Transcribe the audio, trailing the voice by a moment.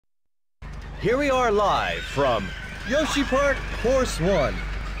Here we are live from Yoshi Park Course 1.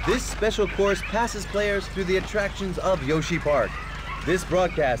 This special course passes players through the attractions of Yoshi Park. This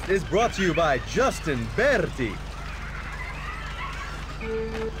broadcast is brought to you by Justin Berti.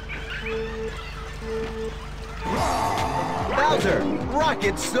 Bowser,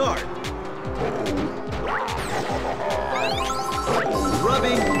 rocket start.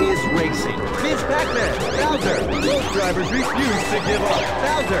 Rubbing is racing. Ms. Pac-Man, Bowser, both drivers refuse to give up.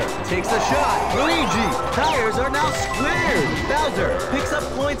 Bowser takes a shot. Luigi, tires are now squared. Bowser picks up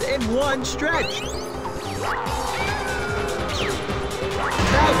points in one stretch.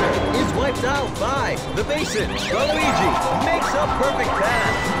 Bowser is wiped out by the basin. Luigi makes a perfect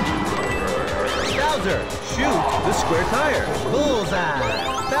pass. Bowser shoots the square tire.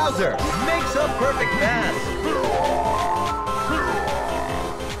 Bullseye. Bowser makes a perfect pass.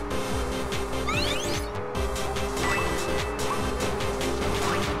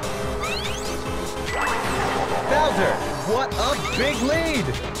 Bowser, what a big lead!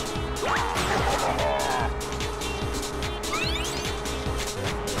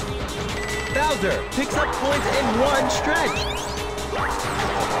 Bowser picks up points in one stretch.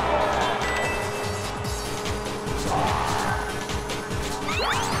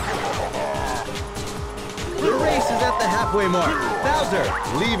 The race is at the halfway mark. Bowser,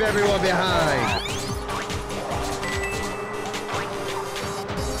 leave everyone behind.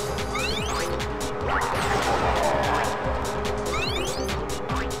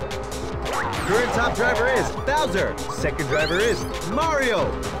 Current top driver is Bowser. Second driver is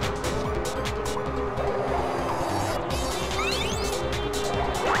Mario.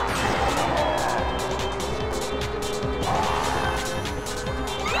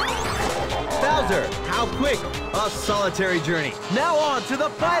 Bowser, how quick! A solitary journey. Now on to the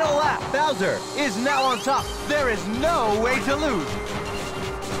final lap. Bowser is now on top. There is no way to lose.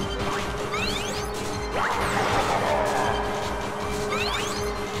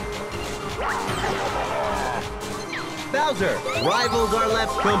 Bowser, rivals are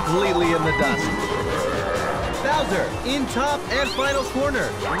left completely in the dust. Bowser in top and final corner.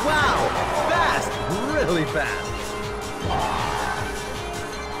 Wow, fast, really fast.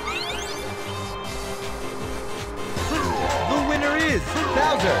 The winner is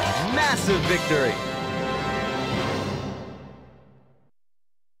Bowser, massive victory.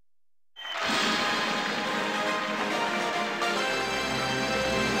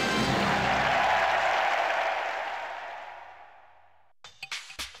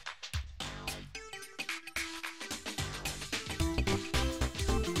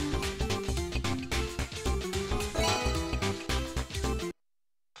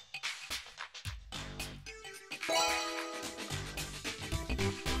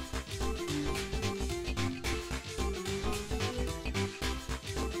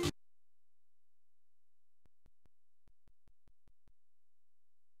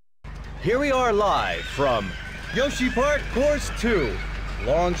 Here we are live from Yoshi Park Course 2.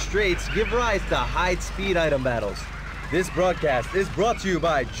 Long straights give rise to high-speed item battles. This broadcast is brought to you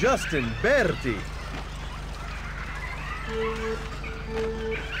by Justin Berti.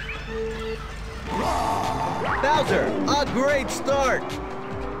 Bowser, a great start.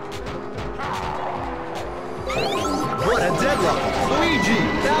 What a deadlock. Luigi,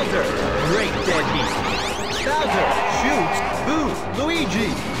 Bowser, great deadbeat. Bowser shoots Boo.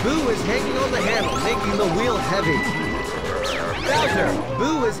 Luigi. Boo is hanging on the handle, making the wheel heavy. Bowser.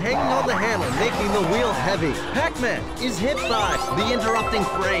 Boo is hanging on the handle, making the wheel heavy. Pac-Man is hit by the interrupting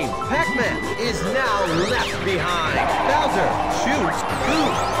frame. Pac-Man is now left behind. Bowser shoots Boo.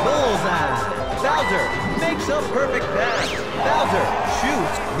 Bullseye. Bowser makes a perfect pass. Bowser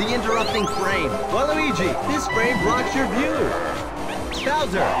shoots the interrupting frame. Waluigi, this frame blocks your view.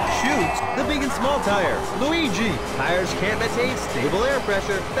 Bowser shoots the big and small tire. Luigi, tires can't maintain stable air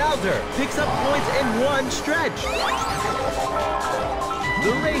pressure. Bowser picks up points in one stretch.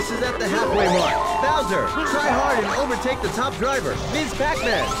 The race is at the halfway mark. Bowser, try hard and overtake the top driver. Ms.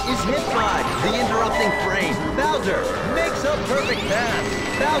 Pac-Man is hit by the interrupting frame. Bowser makes a perfect pass.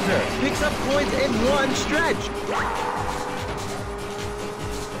 Bowser picks up points in one stretch.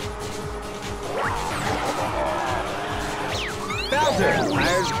 Bowser,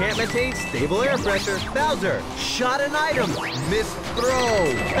 tires can't maintain stable air pressure. Bowser, shot an item, missed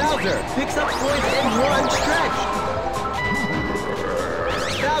throw. Bowser picks up points in one stretch.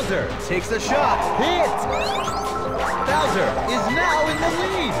 Bowser takes a shot, hit. Bowser is now in the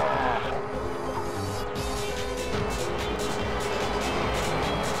lead.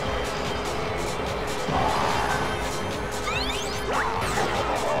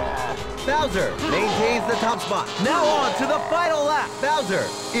 Bowser maintains the top spot. Now on to the final lap. Bowser,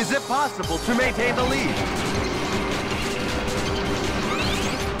 is it possible to maintain the lead?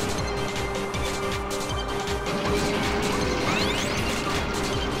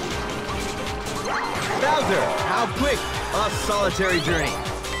 Bowser, how quick? A solitary journey.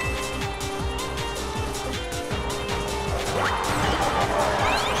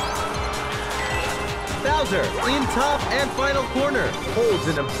 Bowser, in top and final corner, holds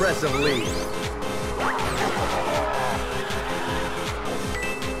an impressive lead.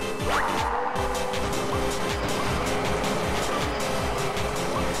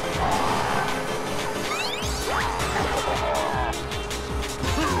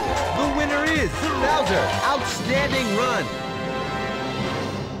 The winner is Bowser. Outstanding run.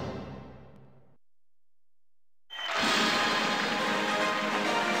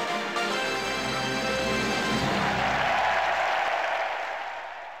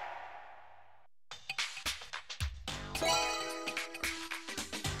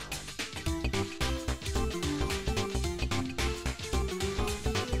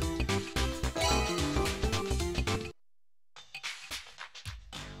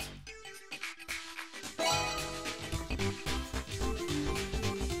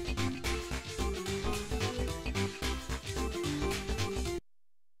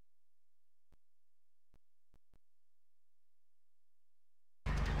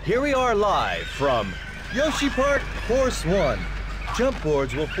 Here we are live from Yoshi Park Course 1. Jump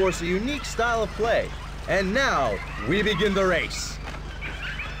boards will force a unique style of play. And now, we begin the race.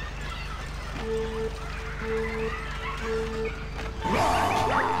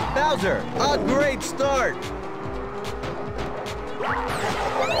 Bowser, a great start!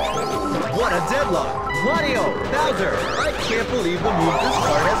 What a deadlock! Mario, Bowser, I can't believe the move this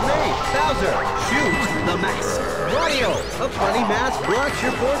card has made. Bowser, shoots the mask. Mario, a funny mask blocks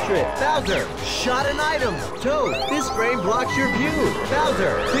your portrait. Bowser, shot an item. Toad, this frame blocks your view.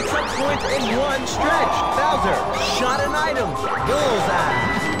 Bowser, picks up points in one stretch. Bowser, shot an item. Bullseye.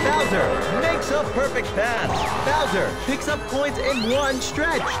 Bowser, makes a perfect pass. Bowser, picks up points in one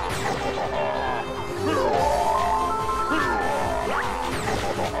stretch.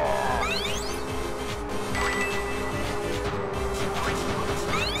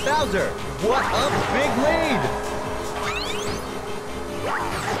 Bowser, what a big lead!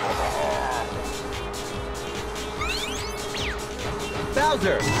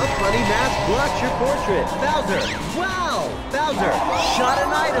 Bowser, a funny mask blocks your portrait. Bowser, wow! Bowser, shot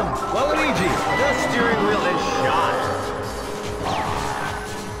an item. Waluigi, the steering wheel is shot.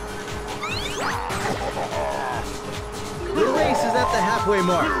 The race is at the halfway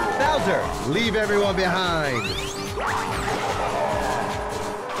mark. Bowser, leave everyone behind.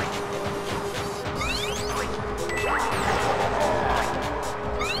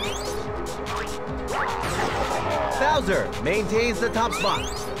 Bowser maintains the top spot.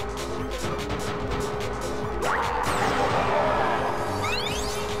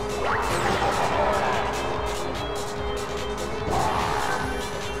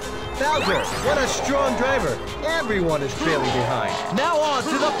 Bowser, what a strong driver. Everyone is trailing behind. Now on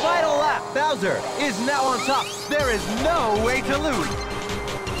to the final lap. Bowser is now on top. There is no way to lose.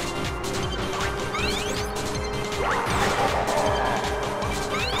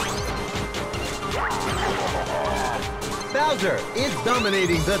 Bowser is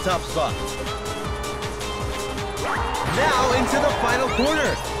dominating the top spot. Now into the final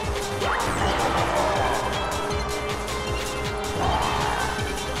corner.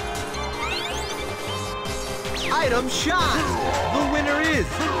 Item shot! The winner is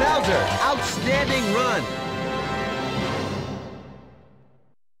Bowser. Outstanding run.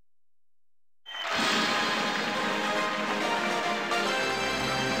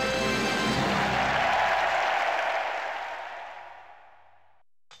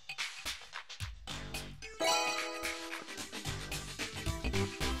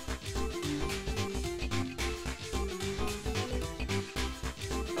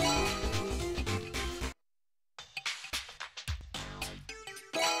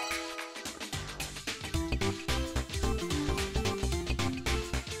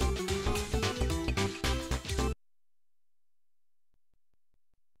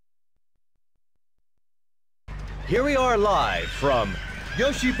 Here we are live from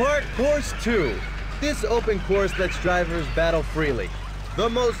Yoshi Park Course 2. This open course lets drivers battle freely. The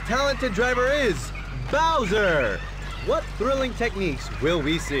most talented driver is Bowser. What thrilling techniques will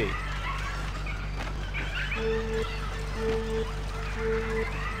we see?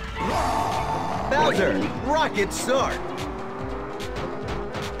 Bowser, rocket start.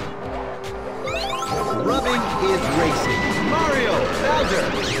 Rubbing is racing. Mario, Bowser,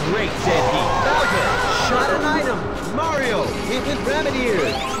 great dead heat. Bowser, shot an item. Mario hit with rabbit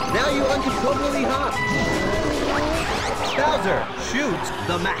ears. Now you uncontrollably hop. Bowser shoots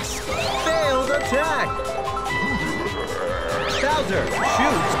the mask. Failed attack. Bowser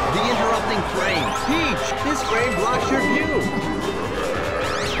shoots the interrupting frame. Peach, this frame blocks your view.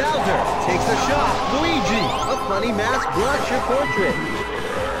 Bowser takes a shot. Luigi, a funny mask blocks your portrait.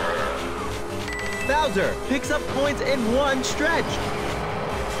 Bowser picks up points in one stretch.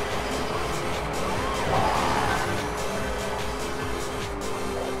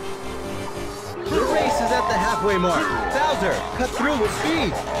 The race is at the halfway mark. Bowser cuts through with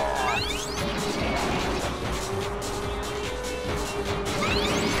speed.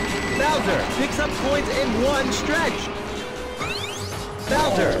 Bowser picks up points in one stretch.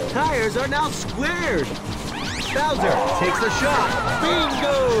 Bowser tires are now squared. Bowser takes a shot.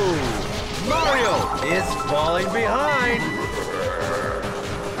 Bingo! Mario is falling behind.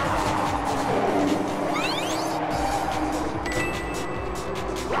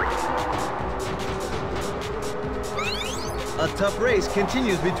 A tough race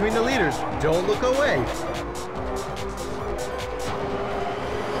continues between the leaders. Don't look away.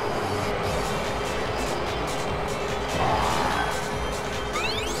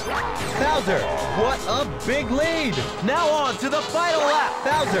 Bowser, what a big lead! Now on to the final lap.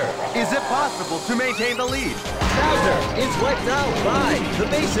 Bowser, is it possible to maintain the lead? Bowser is wiped out by the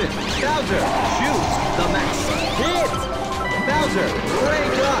basin. Bowser shoots the mask. Hit! Bowser,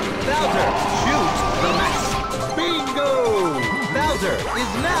 break up. Bowser shoots the mask. Bingo! Bowser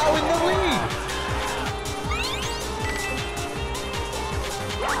is now in the lead.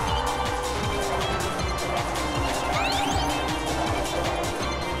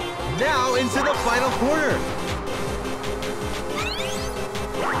 Now into the final corner.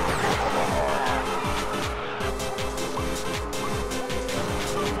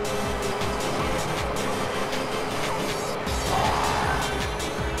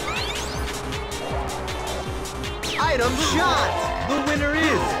 Item shot! The winner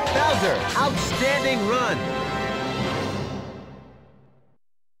is Bowser. Outstanding run.